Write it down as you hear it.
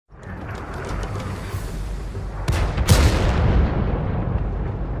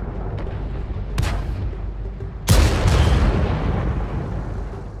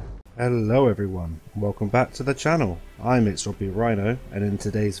Hello everyone, welcome back to the channel. I'm Robbie Rhino, and in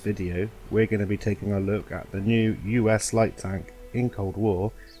today's video we're going to be taking a look at the new US Light Tank in Cold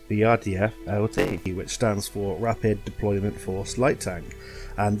War, the RDF LT, which stands for Rapid Deployment Force Light Tank.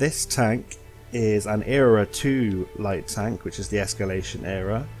 And this tank is an Era 2 light tank, which is the escalation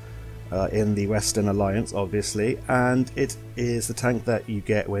era in the Western Alliance obviously, and it is the tank that you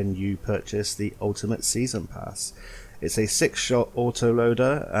get when you purchase the Ultimate Season Pass. It's a 6-shot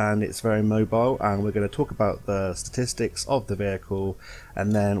autoloader and it's very mobile, and we're going to talk about the statistics of the vehicle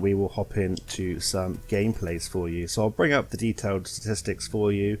and then we will hop into some gameplays for you. So I'll bring up the detailed statistics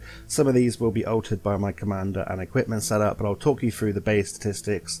for you. Some of these will be altered by my commander and equipment setup, but I'll talk you through the base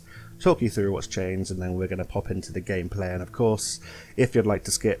statistics, talk you through what's changed, and then we're going to pop into the gameplay. And of course, if you'd like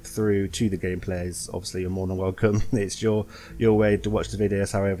to skip through to the gameplays, obviously you're more than welcome. It's your way to watch the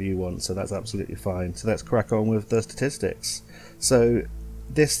videos however you want, so that's absolutely fine. So let's crack on with the statistics. So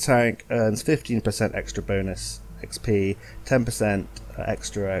this tank earns 15% extra bonus XP, 10%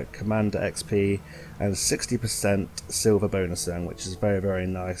 extra commander XP, and 60% silver bonusing, which is very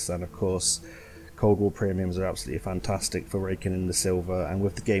nice. And of course, Cold War premiums are absolutely fantastic for raking in the silver, and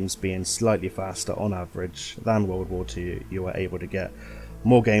with the games being slightly faster on average than World War II, you are able to get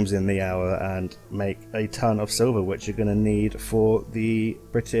more games in the hour and make a ton of silver, which you're going to need for the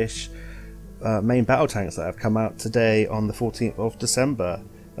British main battle tanks that have come out today on the 14th of December.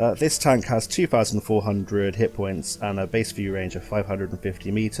 This tank has 2,400 hit points and a base view range of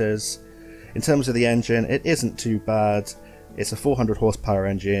 550 meters. In terms of the engine, it isn't too bad. It's a 400 horsepower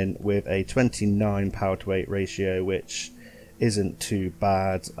engine with a 29 power to weight ratio, which isn't too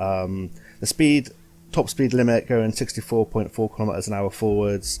bad. The top speed limit going 64.4 kilometers an hour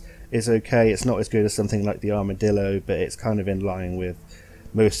forwards is okay. It's not as good as something like the Armadillo, but it's kind of in line with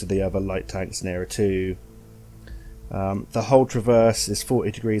most of the other light tanks in Era 2. The hull traverse is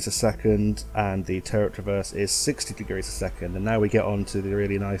 40 degrees a second and the turret traverse is 60 degrees a second. And now we get on to the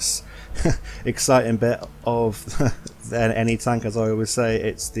really nice exciting bit of any tank, as I always say.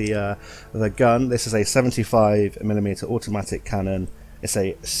 It's the gun. This is a 75mm automatic cannon. It's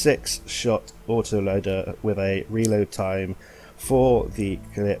a 6-shot autoloader with a reload time for the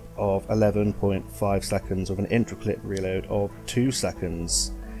clip of 11.5 seconds with an intra-clip reload of 2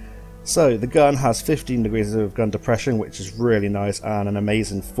 seconds. So the gun has 15 degrees of gun depression, which is really nice, and an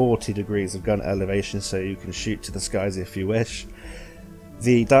amazing 40 degrees of gun elevation, so you can shoot to the skies if you wish.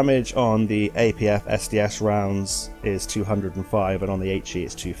 The damage on the APF SDS rounds is 205 and on the HE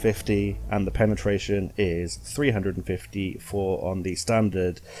it's 250, and the penetration is 354 on the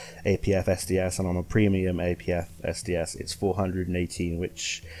standard APF SDS, and on a premium APF SDS it's 418,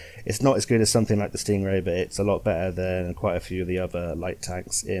 which is not as good as something like the Stingray, but it's a lot better than quite a few of the other light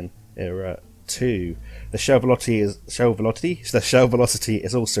tanks in Era 2. The shell velocity is also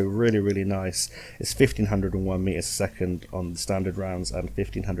really nice. It's 1501 meters a second on the standard rounds and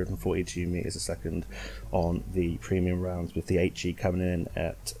 1542 meters a second on the premium rounds, with the HE coming in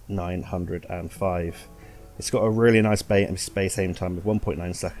at 905. It's got a really nice base aim time of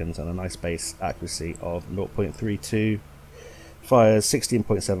 1.9 seconds and a nice base accuracy of 0.32. Fires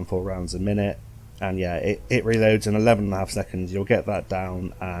 16.74 rounds a minute. And yeah, it reloads in 11.5 seconds. You'll get that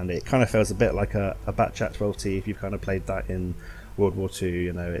down, and it kind of feels a bit like a Batchat 12T if you've kind of played that in World War II.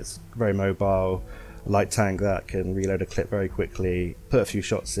 You know, it's very mobile, light tank that can reload a clip very quickly, put a few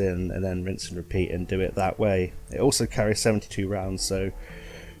shots in, and then rinse and repeat and do it that way. It also carries 72 rounds, so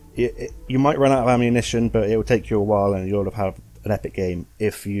you might run out of ammunition, but it will take you a while, and you'll have an epic game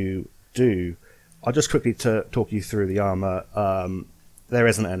if you do. I'll just quickly talk you through the armor. There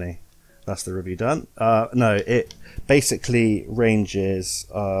isn't any. That's the review done. No, it basically ranges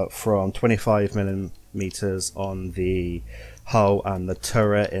from 25mm on the hull and the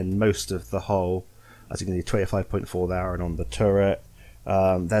turret in most of the hull. As you can see, 25.4 there, and on the turret.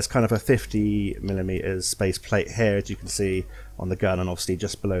 There's kind of a 50mm space plate here, as you can see, on the gun, and obviously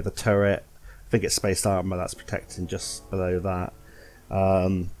just below the turret. I think it's spaced armor that's protecting just below that.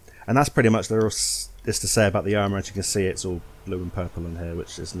 And that's pretty much there is to say about the armor. As you can see, it's all blue and purple in here,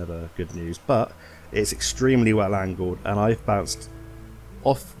 which is never good news, but it's extremely well angled, and I've bounced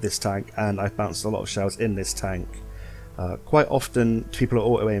off this tank and I've bounced a lot of shells in this tank. Quite often people are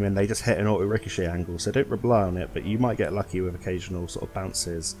auto aiming, they just hit an auto ricochet angle, so don't rely on it, but you might get lucky with occasional sort of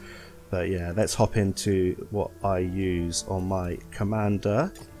bounces. But yeah, let's hop into what I use on my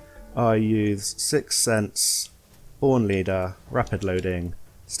commander. I use 6th Sense, Born Leader, Rapid Loading,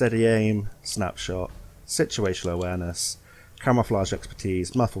 Steady Aim, Snapshot, Situational Awareness, Camouflage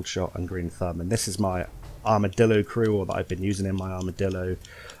Expertise, Muffled Shot, and Green Thumb. And this is my Armadillo crew, or that I've been using in my Armadillo.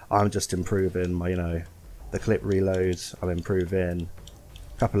 I'm just improving my, the clip reload. I'm improving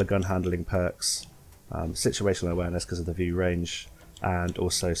couple of gun handling perks, situational awareness because of the view range, and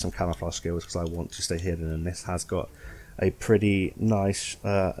also some camouflage skills because I want to stay hidden, and this has got a pretty nice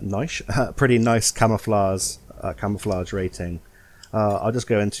pretty nice camouflage rating. I'll just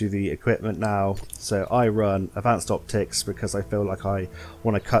go into the equipment now. So I run advanced optics because I feel like I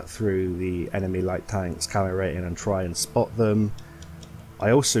want to cut through the enemy light tanks camo rating and try and spot them. I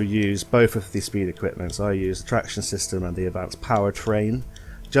also use both of the speed equipments. I use the traction system and the advanced powertrain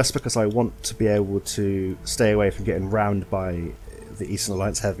just because I want to be able to stay away from getting rammed by the Eastern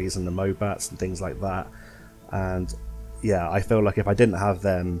Alliance heavies and the Mobats and things like that. And yeah, I feel like if I didn't have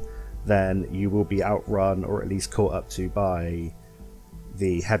them, then you will be outrun or at least caught up to by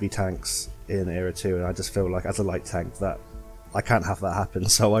the heavy tanks in Era 2, and I just feel like as a light tank that I can't have that happen,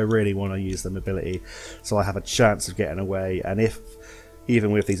 so I really want to use the mobility so I have a chance of getting away. And if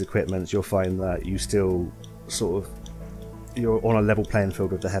even with these equipments you'll find that you still sort of you're on a level playing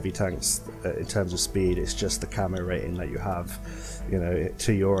field with the heavy tanks in terms of speed, it's just the camo rating that you have, you know,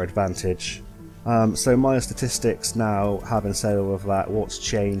 to your advantage. So my statistics now, having said all of that, what's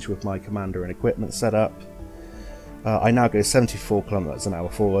changed with my commander and equipment setup. I now go 74 kilometers an hour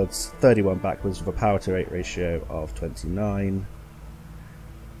forwards, 31 backwards with a power to rate ratio of 29.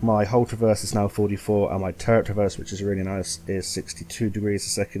 My hull traverse is now 44, and my turret traverse, which is really nice, is 62 degrees a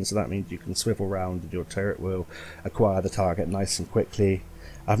second, so that means you can swivel round and your turret will acquire the target nice and quickly.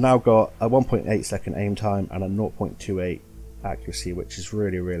 I've now got a 1.8 second aim time and a 0.28 accuracy, which is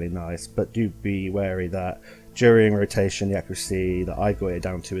really nice, but do be wary that during rotation the accuracy that I got it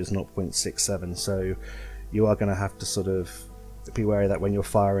down to is 0.67, so you are going to have to sort of be wary that when you're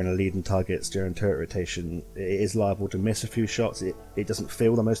firing and leading targets during turret rotation, it is liable to miss a few shots. It doesn't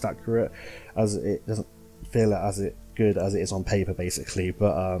feel the most accurate, as it doesn't feel as good as it is on paper basically,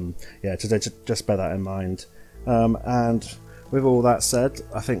 but yeah, just bear that in mind. And with all that said,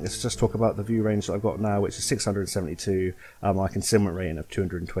 I think let's just talk about the view range that I've got now, which is 672, my concealment rating of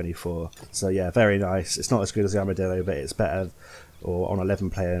 224. So yeah, very nice. It's not as good as the Armadillo, but it's better, or on a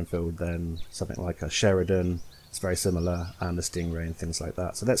 11 player field, than something like a Sheridan. It's very similar, and the Stingray and things like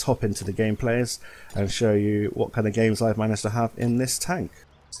that. So let's hop into the gameplays and show you what kind of games I've managed to have in this tank.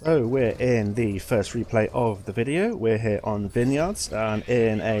 So we're in the first replay of the video. We're here on Vineyards, and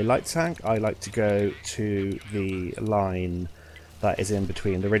in a light tank I like to go to the line that is in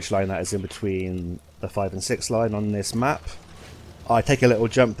between, the ridge line that is in between the 5 and 6 line on this map. I take a little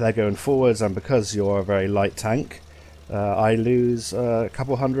jump there going forwards, and because you're a very light tank, I lose a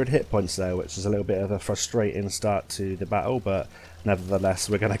couple hundred hit points there, which is a little bit of a frustrating start to the battle, but nevertheless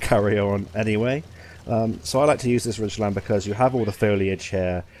we're going to carry on anyway. So I like to use this ridgeline because you have all the foliage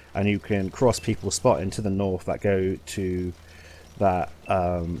here, and you can cross people's spot into the north that go to that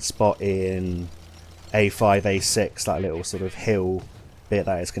spot in A5, A6, that little sort of hill bit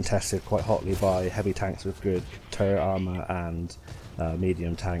that is contested quite hotly by heavy tanks with good turret armor and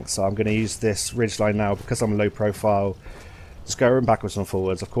medium tanks. So I'm going to use this ridgeline now because I'm low profile, just going backwards and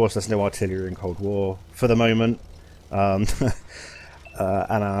forwards. Of course there's no artillery in Cold War for the moment, and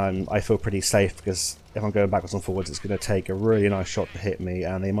I feel pretty safe because if I'm going backwards and forwards it's going to take a really nice shot to hit me,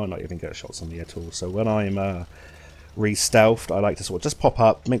 and they might not even get shots on me at all. So when I'm re-stealthed, I like to sort of just pop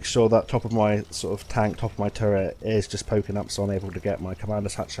up, make sure that top of my sort of tank, top of my turret is just poking up, so I'm able to get my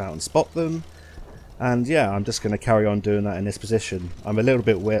commander's hatch out and spot them. And yeah, I'm just going to carry on doing that in this position. I'm a little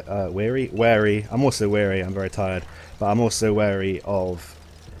bit wary. I'm also wary, I'm very tired, but I'm also wary of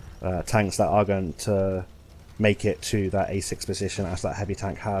tanks that are going to make it to that A6 position as that heavy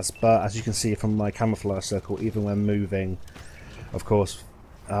tank has. But as you can see from my camouflage circle, even when moving, of course,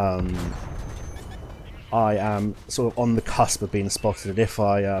 I am sort of on the cusp of being spotted. If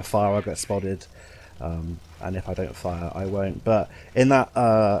I fire, I get spotted. And if I don't fire, I won't. But in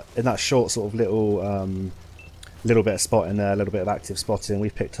that short sort of little bit of spotting there, a little bit of active spotting,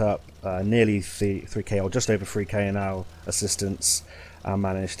 we picked up nearly 3k or just over 3k now assistance, and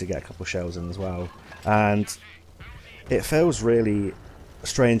managed to get a couple shells in as well. And it feels really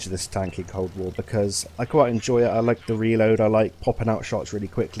strange, this tank in Cold War, because I quite enjoy it. I like the reload. I like popping out shots really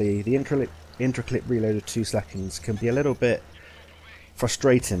quickly. The intraclip reload of 2 seconds can be a little bit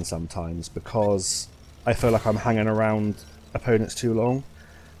frustrating sometimes because I feel like I'm hanging around opponents too long,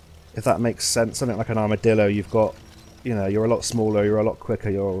 if that makes sense. Something like an Armadillo, you've got, you know, you're a lot smaller, you're a lot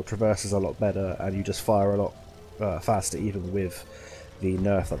quicker, your traverse is a lot better, and you just fire a lot faster, even with the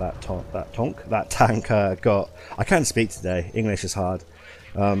nerf that tank got. I can't speak today, English is hard,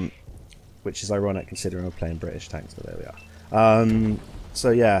 which is ironic considering we're playing British tanks, but there we are. So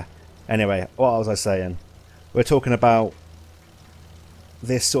yeah, anyway, what was I saying? We're talking about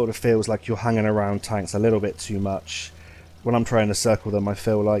this sort of feels like you're hanging around tanks a little bit too much, when I'm trying to circle them, I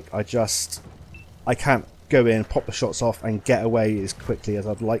feel like I can't go in, pop the shots off and get away as quickly as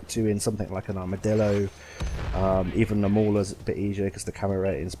I'd like to in something like an armadillo. Even the mauler's a bit easier because the camera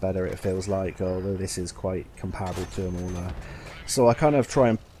rating's better, it feels like, although this is quite comparable to a mauler. So I kind of try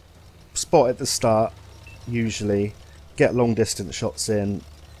and spot at the start, usually, get long distance shots in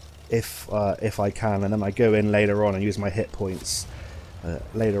if I can, and then I go in later on and use my hit points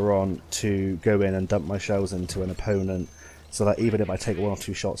later on to go in and dump my shells into an opponent, so that even if I take 1 or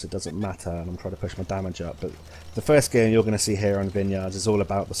 2 shots, it doesn't matter, and I'm trying to push my damage up. But the first game you're going to see here on Vineyards is all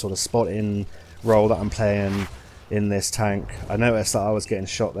about the sort of spotting role that I'm playing in this tank. I noticed that I was getting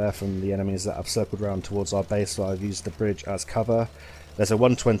shot there from the enemies that have circled around towards our base, so I've used the bridge as cover. There's a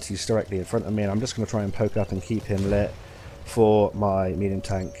 120 directly in front of me, and I'm just going to try and poke up and keep him lit for my medium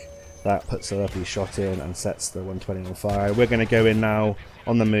tank. That puts a lovely shot in and sets the 120 on fire. We're going to go in now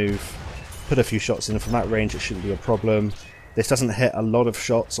on the move, put a few shots in. From that range it shouldn't be a problem. This doesn't hit a lot of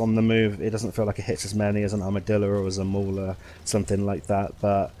shots on the move. It doesn't feel like it hits as many as an armadillo or as a mauler, something like that,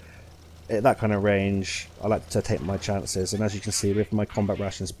 but at that kind of range I like to take my chances. And as you can see, with my combat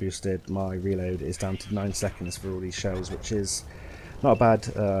rations boosted, my reload is down to 9 seconds for all these shells, which is not a bad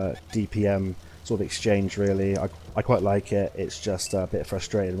DPM sort of exchange really. I quite like it. It's just a bit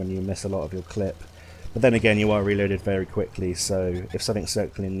frustrating when you miss a lot of your clip. But then again, you are reloaded very quickly, so if something's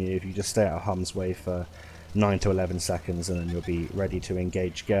circling you, if you just stay out of harm's way for 9 to 11 seconds, and then you'll be ready to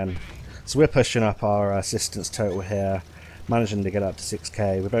engage again. So we're pushing up our assistance total here, managing to get up to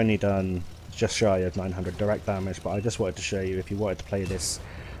 6k. We've only done just shy of 900 direct damage, but I just wanted to show you, if you wanted to play this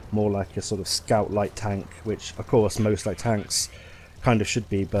more like a sort of scout light tank, which of course most light tanks kind of should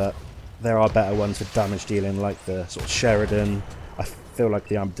be, but there are better ones for damage dealing, like the sort of Sheridan. I feel like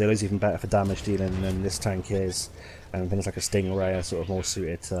the Armadillo is even better for damage dealing than this tank is, and things like a Stingray are sort of more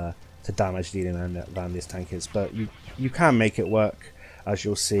suited to damage dealing than this tank is. But you can make it work, as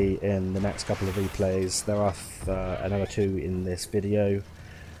you'll see in the next couple of replays. There are another 2 in this video,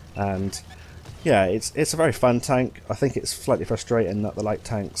 and yeah, it's a very fun tank. I think it's slightly frustrating that the light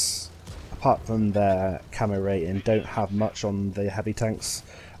tanks, apart from their camo rating, don't have much on the heavy tanks.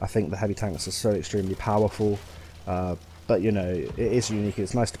 I think the heavy tanks are so extremely powerful, but you know, it is unique.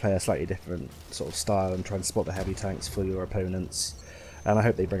 It's nice to play a slightly different sort of style and try and spot the heavy tanks for your opponents. And I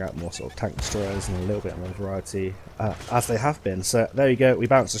hope they bring out more sort of tank destroyers and a little bit more variety, as they have been. So there you go, we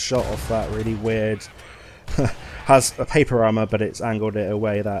bounced a shot off that really weird, has a paper armor, but it's angled it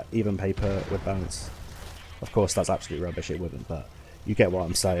away that even paper would bounce. Of course that's absolute rubbish, it wouldn't, but you get what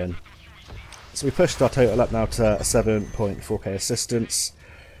I'm saying. So we pushed our total up now to 7.4k assistance,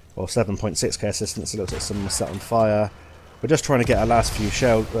 or 7.6k assistance. It looks like some set on fire. We're just trying to get our last few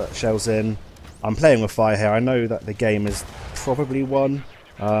shells in. I'm playing with fire here. I know that the game is probably won.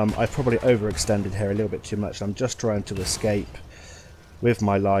 I've probably overextended here a little bit too much. I'm just trying to escape with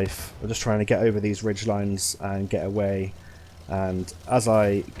my life. I'm just trying to get over these ridge lines and get away. And as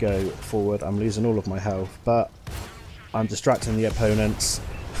I go forward, I'm losing all of my health, but I'm distracting the opponents.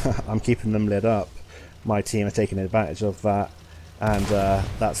 I'm keeping them lit up. My team are taking advantage of that, and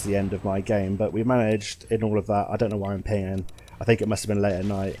that's the end of my game. But we managed in all of that. I don't know why I'm pinging. I think it must have been late at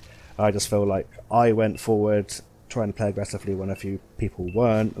night. I just feel like I went forward trying to play aggressively when a few people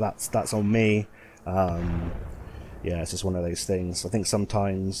weren't. That's on me. Yeah, it's just one of those things. I think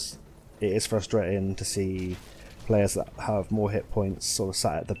sometimes it is frustrating to see players that have more hit points sort of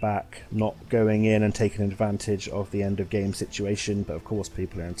sat at the back, not going in and taking advantage of the end of game situation, but of course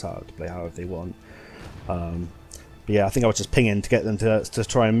people are entitled to play however they want. But yeah, I think I was just pinging to get them to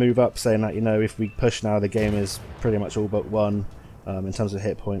try and move up, saying that, you know, if we push now, the game is pretty much all but won. In terms of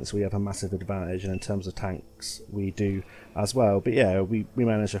hit points, we have a massive advantage, and in terms of tanks, we do as well. But yeah, we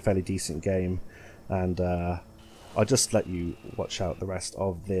managed a fairly decent game, and I'll just let you watch out the rest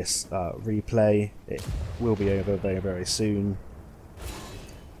of this replay. It will be over very, very soon.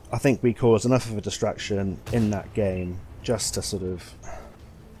 I think we caused enough of a distraction in that game just to sort of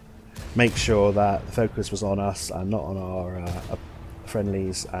make sure that the focus was on us and not on our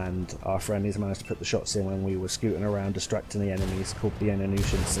friendlies, and our friendlies managed to put the shots in when we were scooting around distracting the enemies, called the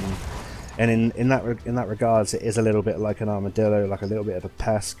nuisance. And in that regards, it is a little bit like an armadillo, like a little bit of a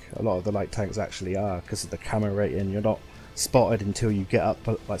pest. A lot of the light tanks actually are, because of the camo rating. You're not spotted until you get up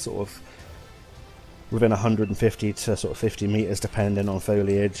like sort of within 150 to sort of 50 meters, depending on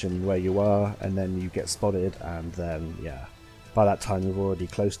foliage and where you are, and then you get spotted, and then yeah, by that time you're already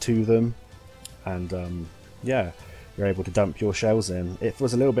close to them, and yeah, you're able to dump your shells in. It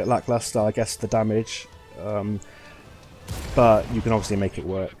was a little bit lackluster, I guess, the damage, but you can obviously make it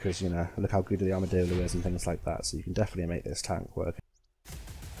work, because, you know, look how good the armadillo is and things like that, so you can definitely make this tank work.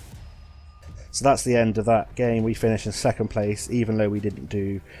 So that's the end of that game. We finished in second place, even though we didn't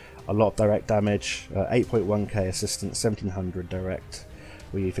do a lot of direct damage. 8.1k assistance, 1700 direct.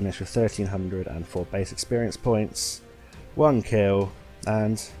 We finished with 1304 base experience points, 1 kill,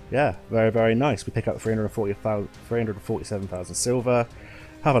 and yeah, very, very nice. We pick up 347,000 silver.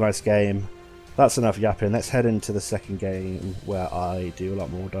 Have a nice game. That's enough yapping. Let's head into the second game where I do a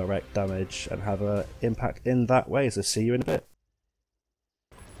lot more direct damage and have an impact in that way. So see you in a bit.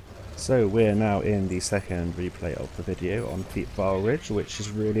 So we're now in the second replay of the video on Peatfile Ridge, which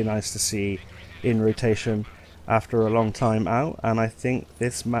is really nice to see in rotation after a long time out, and I think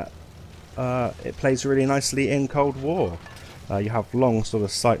this map it plays really nicely in Cold War. You have long sort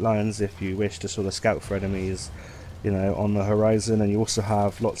of sight lines if you wish to sort of scout for enemies, you know, on the horizon, and you also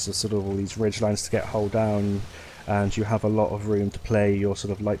have lots of sort of all these ridge lines to get hull down, and you have a lot of room to play your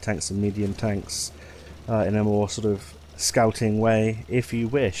sort of light tanks and medium tanks in a more sort of scouting way if you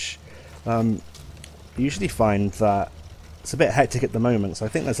wish. You usually find that it's a bit hectic at the moment, so I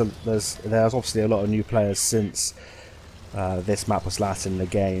think there's obviously a lot of new players since this map was last in the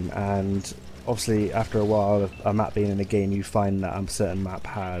game, and obviously after a while of a map being in the game, you find that a certain map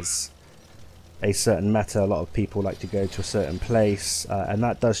has a certain meta. A lot of people like to go to a certain place, and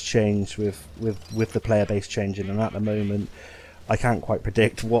that does change with the player base changing, and at the moment I can't quite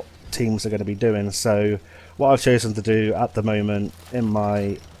predict what teams are going to be doing. So what I've chosen to do at the moment in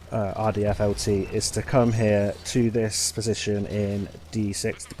my RDF LT is to come here to this position in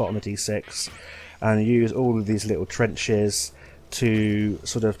D6, the bottom of D6, and use all of these little trenches to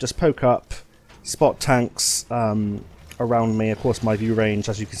sort of just poke up, spot tanks around me. Of course my view range,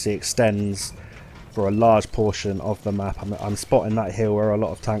 as you can see, extends for a large portion of the map. I'm spotting that hill where a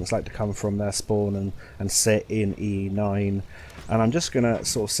lot of tanks like to come from their spawn and sit in E9, and I'm just going to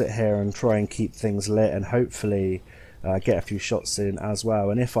sort of sit here and try and keep things lit and hopefully get a few shots in as well.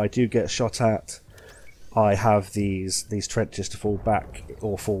 And if I do get shot at, I have these trenches to fall back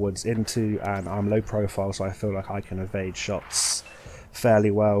or forwards into, and I'm low profile, so I feel like I can evade shots fairly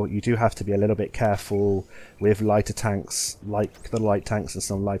well. You do have to be a little bit careful with lighter tanks like the light tanks and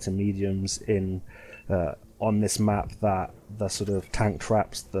some lighter mediums in on this map, that the sort of tank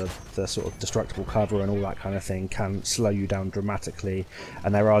traps, the sort of destructible cover and all that kind of thing can slow you down dramatically,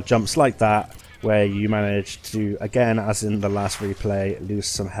 and there are jumps like that where you manage to, again as in the last replay, lose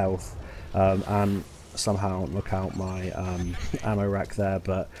some health and somehow knock out my ammo rack there,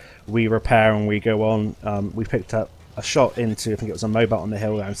 but we repair and we go on. We picked up a shot into, I think it was a mobile on the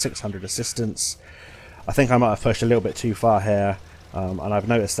hill, around 600 assistance. I think I might have pushed a little bit too far here, and I've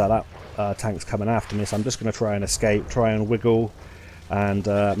noticed that tank's coming after me, so I'm just going to try and escape, try and wiggle and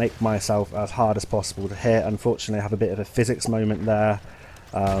make myself as hard as possible to hit. Unfortunately I have a bit of a physics moment there,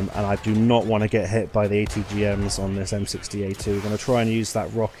 and I do not want to get hit by the ATGMs on this M60A2. I'm going to try and use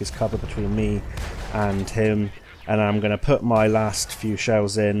that rock as cover between me and him, and I'm going to put my last few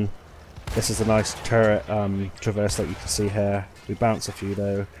shells in. This is a nice turret traverse that you can see here. We bounce a few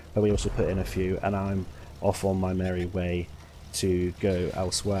though, but we also put in a few, and I'm off on my merry way to go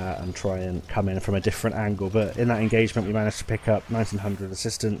elsewhere and try and come in from a different angle. But in that engagement we managed to pick up 1900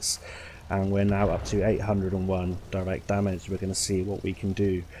 assistance, and we're now up to 801 direct damage. We're going to see what we can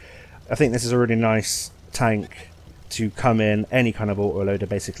do. I think this is a really nice tank to come in. Any kind of autoloader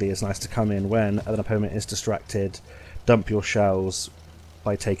basically is nice to come in when an opponent is distracted, dump your shells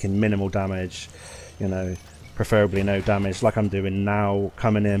by taking minimal damage, you know, preferably no damage, like I'm doing now,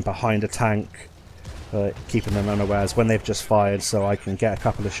 coming in behind a tank, keeping them unawares when they've just fired, so I can get a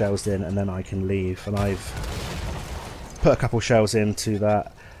couple of shells in and then I can leave. And I've put a couple shells into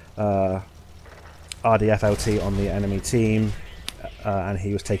that RDF LT on the enemy team, and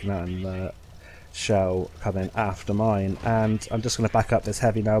he was taking out in the shell coming after mine. And I'm just going to back up this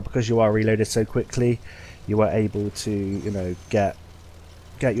heavy now, because you are reloaded so quickly. You are able to, you know, get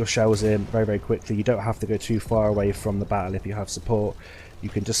your shells in very, very quickly. You don't have to go too far away from the battle if you have support. You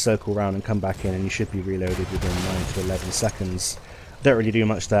can just circle around and come back in, and you should be reloaded within 9 to 11 seconds. Don't really do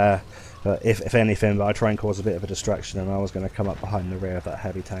much there, but if anything, I try and cause a bit of a distraction, and I was going to come up behind the rear of that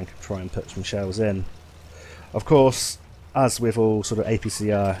heavy tank and try and put some shells in. Of course, as with all sort of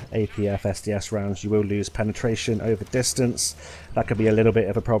APCR, APF, SDS rounds, you will lose penetration over distance. That could be a little bit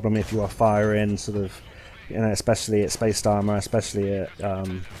of a problem if you are firing sort of, you know, especially at Spaced Armour, especially at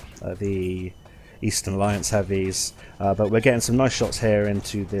the Eastern Alliance heavies. But we're getting some nice shots here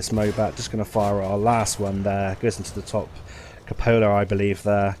into this Mobat. Just going to fire our last one there. Goes into the top cupola, I believe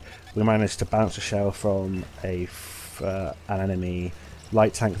there. We managed to bounce a shell from an enemy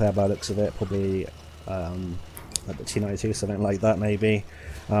light tank there by the looks of it. Probably a T92, something like that maybe.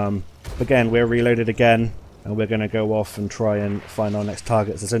 Again, we're reloaded again. and we're going to go off and try and find our next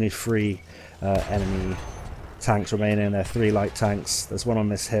targets. There's only 3 enemy tanks remaining. There are 3 light tanks. There's one on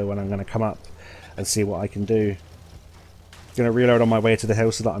this hill, and I'm going to come up and see what I can do. Going to reload on my way to the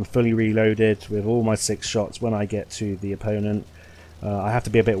hill so that I'm fully reloaded with all my 6 shots when I get to the opponent. I have to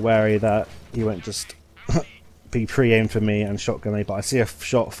be a bit wary that he won't just be pre-aimed for me and shotgun me, but I see a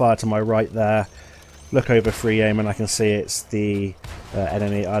shot fired to my right there. Look over free aim and I can see it's the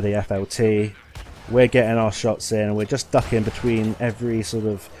enemy RDF LT. We're getting our shots in, and we're just ducking between every sort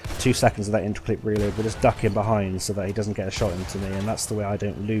of 2 seconds of that interclip reload. We're just ducking behind so that he doesn't get a shot into me, and that's the way I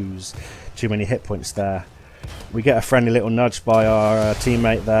don't lose too many hit points there. We get a friendly little nudge by our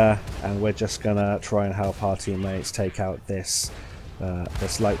teammate there, and we're just gonna try and help our teammates take out this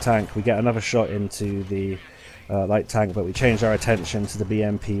light tank. We get another shot into the light tank, but we change our attention to the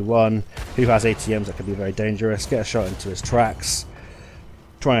BMP-1, who has ATMs that can be very dangerous. Get a shot into his tracks,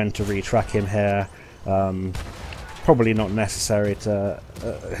 trying to retrack him here. Probably not necessary to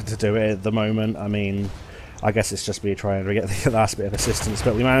do it at the moment. I mean, I guess it's just me trying to get the last bit of assistance,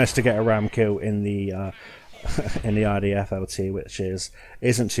 but we managed to get a ram kill in the in the RDF LT, which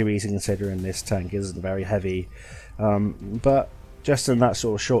isn't too easy considering this tank isn't very heavy. But just in that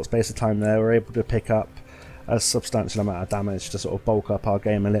sort of short space of time there, we're able to pick up a substantial amount of damage to sort of bulk up our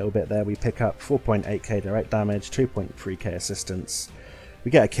game a little bit there. We pick up 4.8k direct damage, 2.3k assistance.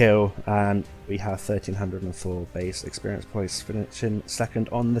 We get a kill, and we have 1304 base experience points, finishing second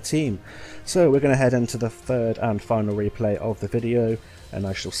on the team. So we're going to head into the 3rd and final replay of the video, and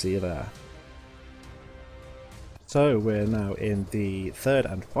I shall see you there. So we're now in the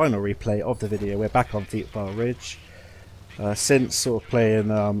 3rd and final replay of the video. We're back on Thiepval Ridge. Since sort of playing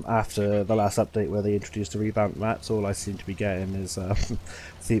after the last update where they introduced the revamped maps, all I seem to be getting is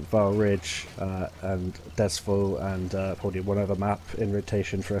Thiepval Ridge and Desfall and probably one other map in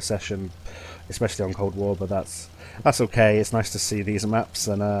rotation for a session, especially on Cold War, but that's okay. It's nice to see these maps,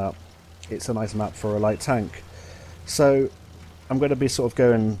 and it's a nice map for a light tank. So I'm going to be sort of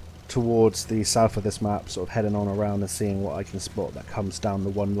going towards the south of this map, sort of heading on around and seeing what I can spot that comes down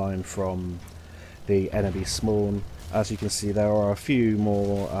the one line from the enemy spawn. As you can see, there are a few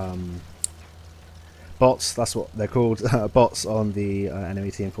more bots, that's what they're called, bots on the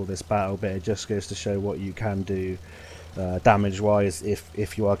enemy team for this battle, but it just goes to show what you can do damage wise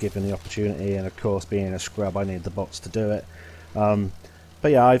if you are given the opportunity, and of course being a scrub I need the bots to do it.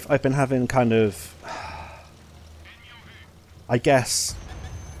 But yeah, I've been having kind of, I guess,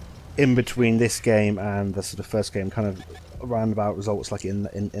 in between this game and the sort of first game, kind of roundabout results like in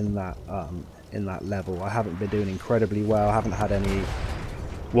that level. I haven't been doing incredibly well. I haven't had any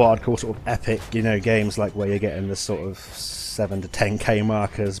what I'd call sort of epic, you know, games like where you're getting the sort of 7 to 10k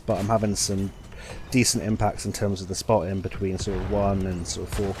markers, but I'm having some decent impacts in terms of the spotting between sort of 1 and sort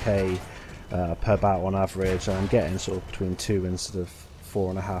of 4k per battle on average, and I'm getting sort of between 2 and sort of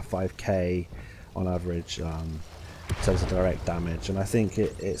 4.5, 5k on average in terms of direct damage. And I think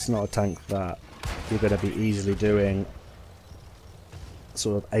it's not a tank that you're going to be easily doing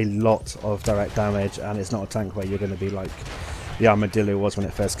sort of a lot of direct damage, and it's not a tank where you're going to be like the Armadillo was when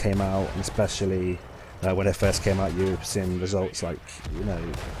it first came out, and especially when it first came out you were seeing results like, you know,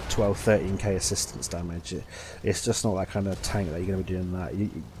 12-13k assistance damage. It's just not that kind of tank that you're going to be doing that.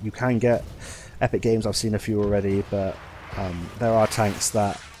 You can get epic games, I've seen a few already, but there are tanks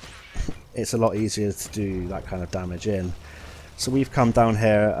that it's a lot easier to do that kind of damage in. So we've come down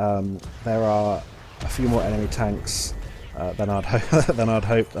here, there are a few more enemy tanks than I'd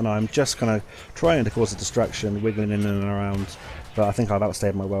hoped, and I'm just kind of trying to cause a distraction, wiggling in and around, but I think I've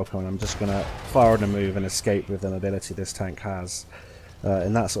outstayed my welcome, and I'm just going to fire on a move and escape with the mobility this tank has.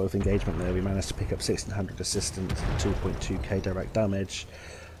 In that sort of engagement there, we managed to pick up 1600 assistance and 2.2k direct damage,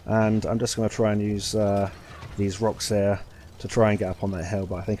 and I'm just going to try and use these rocks here to try and get up on that hill,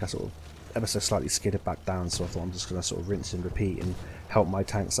 but I think I sort of ever so slightly skidded back down, so I thought I'm just going to sort of rinse and repeat and help my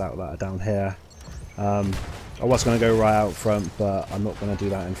tanks out that are down here. I was going to go right out front, but I'm not going to do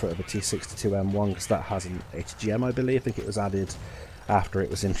that in front of a T62M1 because that has an ATGM, I believe. I think it was added after it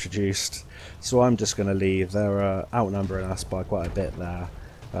was introduced. So I'm just going to leave. They're outnumbering us by quite a bit there.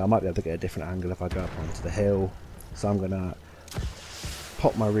 I might be able to get a different angle if I go up onto the hill. So I'm going to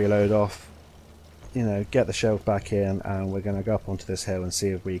pop my reload off, you know, get the shelf back in, and we're going to go up onto this hill and see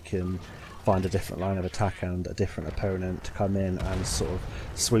if we can find a different line of attack and a different opponent to come in and sort of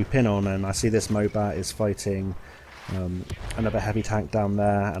swoop in on. And I see this Mobat is fighting another heavy tank down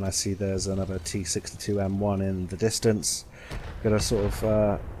there, and I see there's another T62M1 in the distance. Gonna sort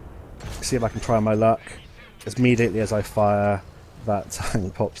of see if I can try my luck. Immediately as I fire, that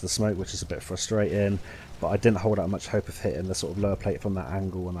tank pops the smoke, which is a bit frustrating, but I didn't hold out much hope of hitting the sort of lower plate from that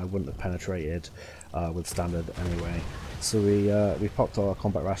angle, and I wouldn't have penetrated with standard anyway. So we popped our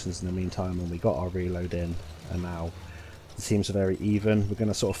combat rations in the meantime, and we got our reload in, and now the teams are very even. We're going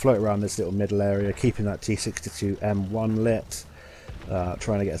to sort of float around this little middle area, keeping that T62M1 lit,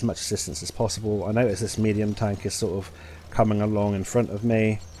 trying to get as much assistance as possible. I noticed this medium tank is sort of coming along in front of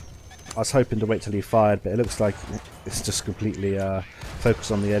me. I was hoping to wait till he fired, but it looks like it's just completely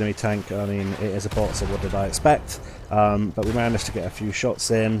focused on the enemy tank. I mean, it is a bot, so what did I expect? But we managed to get a few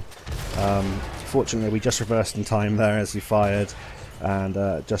shots in. Fortunately, we just reversed in time there as he fired,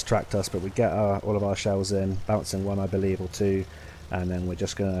 and just tracked us, but we get all of our shells in, bouncing one I believe or two, and then we're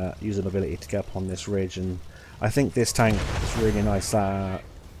just going to use an ability to get up on this ridge. And I think this tank is really nice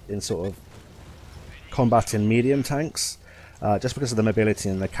in sort of combating medium tanks. Just because of the mobility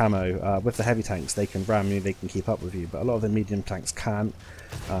and the camo. With the heavy tanks, they can ram you, they can keep up with you, but a lot of the medium tanks can't,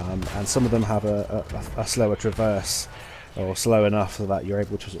 and some of them have a slower traverse, or slow enough so that you're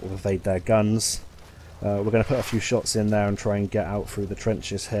able to sort of evade their guns. We're going to put a few shots in there and try and get out through the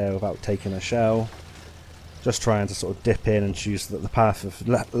trenches here without taking a shell. Just trying to sort of dip in and choose the path of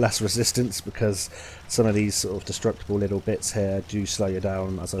less resistance, because some of these sort of destructible little bits here do slow you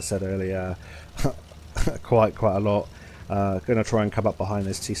down, as I said earlier, quite a lot. Going to try and come up behind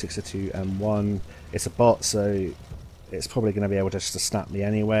this T62M1. It's a bot, so it's probably going to be able just to snap me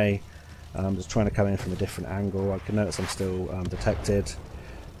anyway. I'm just trying to come in from a different angle. I can notice I'm still detected.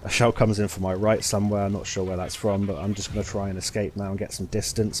 A shell comes in from my right somewhere, I'm not sure where that's from, but I'm just going to try and escape now and get some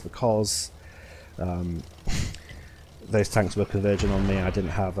distance, because those tanks were converging on me. I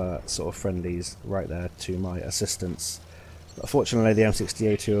didn't have sort of friendlies right there to my assistance. But fortunately, the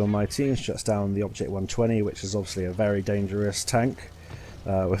M60A2 on my team shuts down the Object 120, which is obviously a very dangerous tank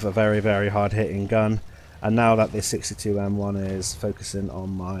with a very hard hitting gun. And now that this 62M1 is focusing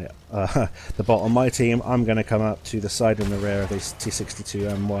on my the bot on my team, I'm going to come up to the side and the rear of this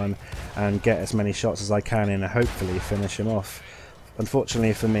T62M1 and get as many shots as I can in, and hopefully finish him off.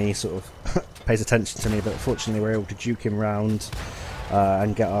 Unfortunately for me, sort of pays attention to me, but fortunately we're able to juke him round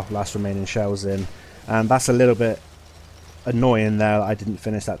and get our last remaining shells in. And that's a little bit annoying there that I didn't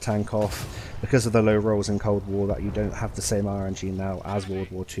finish that tank off, because of the low rolls in Cold War, that you don't have the same RNG now as World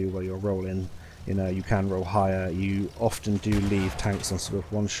War II, where you're rolling, you know, you can roll higher. You often do leave tanks on sort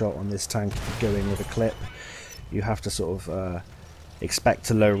of one shot. On this tank, if you go in with a clip, you have to sort of expect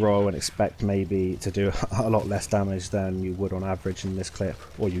to low roll and expect maybe to do a lot less damage than you would on average in this clip,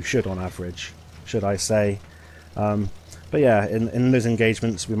 or you should on average, should I say. But yeah, in those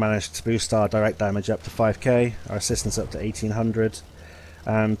engagements we managed to boost our direct damage up to 5k, our assistance up to 1800,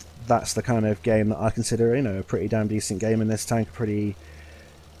 and that's the kind of game that I consider, you know, a pretty damn decent game in this tank, a pretty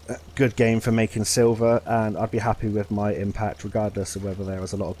good game for making silver, and I'd be happy with my impact regardless of whether there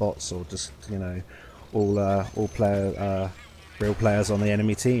was a lot of bots or just, you know, all real players on the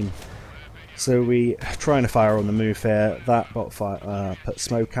enemy team. So we trying to fire on the move here. That bot put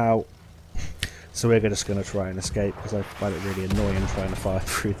smoke out. So we're just going to try and escape, because I find it really annoying trying to fire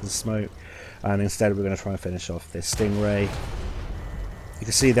through the smoke. And instead we're going to try and finish off this Stingray. You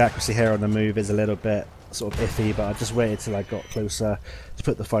can see the accuracy here on the move is a little bit sort of iffy, but I just waited till I got closer to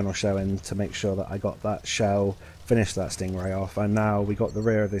put the final shell in to make sure that I got that shell, finished that Stingray off. And now we got the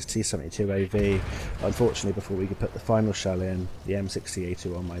rear of this T72AV. Unfortunately, before we could put the final shell in, the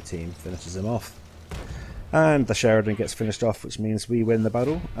M60A2 on my team finishes him off. And the Sheridan gets finished off, which means we win the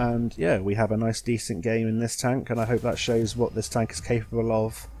battle. And yeah, we have a nice decent game in this tank, and I hope that shows what this tank is capable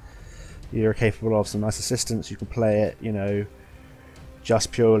of. You're capable of some nice assistance. You can play it, you know,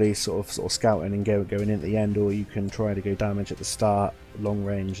 just purely sort of scouting and going in at the end, or you can try to go damage at the start, long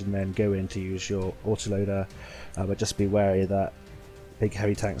range, and then go in to use your autoloader. But just be wary that big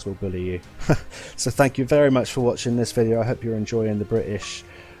heavy tanks will bully you. So thank you very much for watching this video. I hope you're enjoying the British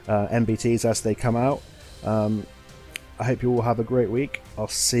MBTs as they come out. I hope you all have a great week. I'll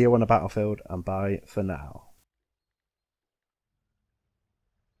see you on the battlefield, and bye for now.